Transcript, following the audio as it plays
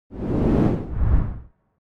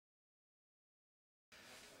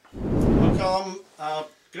Kallum,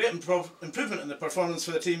 great improvement in the performance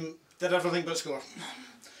for the team, did everything but score.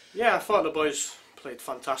 Yeah, I thought the boys played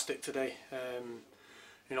fantastic today.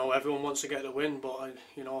 You know, everyone wants to get the win, but I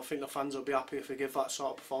think the fans will be happy if we give that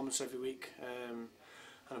sort of performance every week. And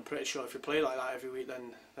I'm pretty sure if we play like that every week,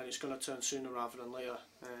 then it's going to turn sooner rather than later.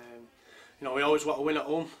 You know, we always want to win at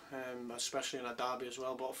home, especially in a derby as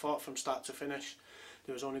well. But I thought from start to finish,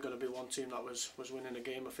 there was only going to be one team that was winning the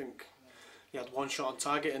game. I think he had one shot on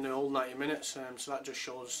target in the whole 90 minutes, so that just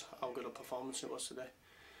shows how good a performance it was today.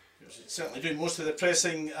 He's certainly doing most of the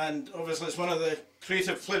pressing, and obviously it's one of the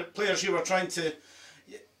creative players. You were trying to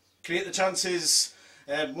create the chances,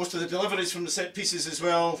 most of the deliveries from the set pieces as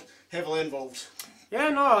well, heavily involved. Yeah,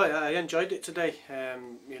 no, I enjoyed it today.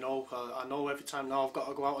 You know, I know every time now I've got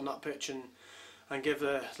to go out on that pitch and give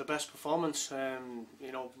the best performance,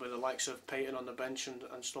 you know, with the likes of Peyton on the bench and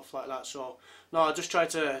stuff like that. So, no, I just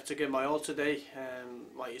tried to give my all today.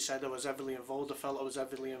 Like you said, I was heavily involved. I felt I was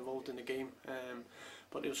heavily involved in the game.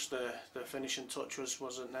 But just the finishing touch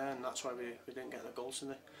wasn't there, and that's why we didn't get the goals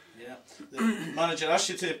today. Yeah, the manager asked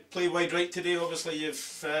you to play wide right today. Obviously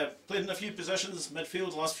you've played in a few positions,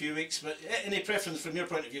 midfield the last few weeks, but any preference from your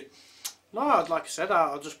point of view? No, like I said,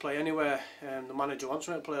 I'll just play anywhere the manager wants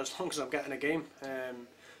me to play, as long as I'm getting a game.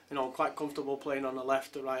 You know, I'm quite comfortable playing on the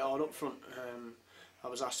left, the right or up front. I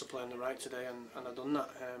was asked to play on the right today, and I've done that.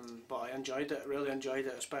 But I enjoyed it, really enjoyed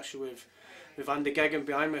it, especially with Andy Geggan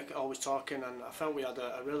behind me, always talking, and I felt we had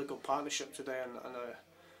a really good partnership today, and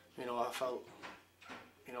you know, I felt,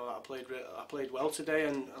 you know, that I played well today,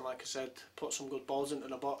 and like I said, put some good balls into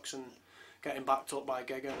the box and getting backed up by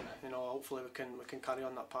Geggan. You know, hopefully we can carry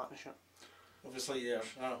on that partnership. Obviously you're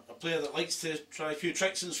a player that likes to try a few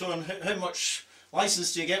tricks and so on. How much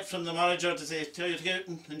licence do you get from the manager? Does he tell you to go out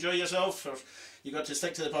and enjoy yourself, or you got to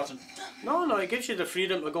stick to the pattern? No, it gives you the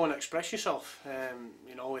freedom to go and express yourself.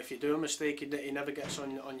 You know, if you do a mistake, he never gets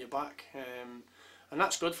on your back, and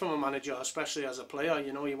that's good from a manager, especially as a player.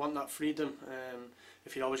 You know, you want that freedom.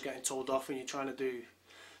 If you're always getting told off when you're trying to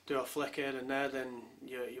do a flick here and there, then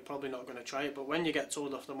you're probably not going to try it. But when you get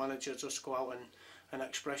told off the manager, just go out and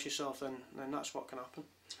express yourself, then that's what can happen.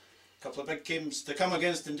 A couple of big games to come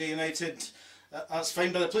against Dundee United. That's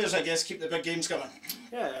fine, but the players, I guess, keep the big games coming.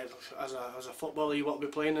 Yeah, as a footballer, you want to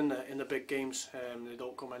be playing in the big games. They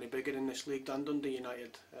don't come any bigger in this league than Dundee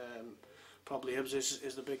United. Probably Hibs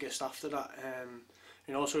is the biggest after that.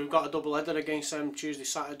 You know, so we've got a double header against them Tuesday,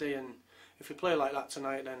 Saturday, and if we play like that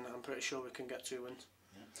tonight, then I'm pretty sure we can get 2 wins.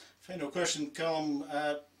 Yeah. Final question, Kallum.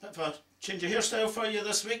 Bit of a change of hairstyle for you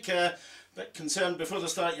this week. Bit concerned before the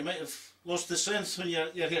start you might have lost the strength when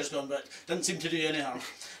your hair's gone, but didn't seem to do you any harm.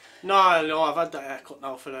 No, I've had that haircut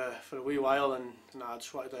now for a wee while, and I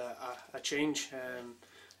just wanted a change.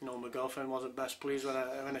 You know, my girlfriend wasn't best pleased when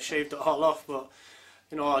I shaved it all off, but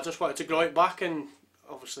you know, I just wanted to grow it back, and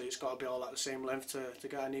obviously it's got to be all at the same length to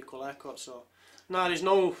get an equal haircut. So, no, there's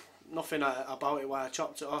nothing about it why I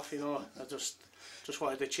chopped it off. You know, I just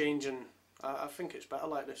wanted to change, and I think it's better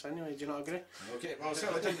like this anyway. Do you not agree? Okay, well,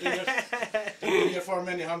 certainly didn't do your form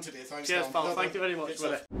any harm today. Thanks. Cheers, pal. Thank you very much.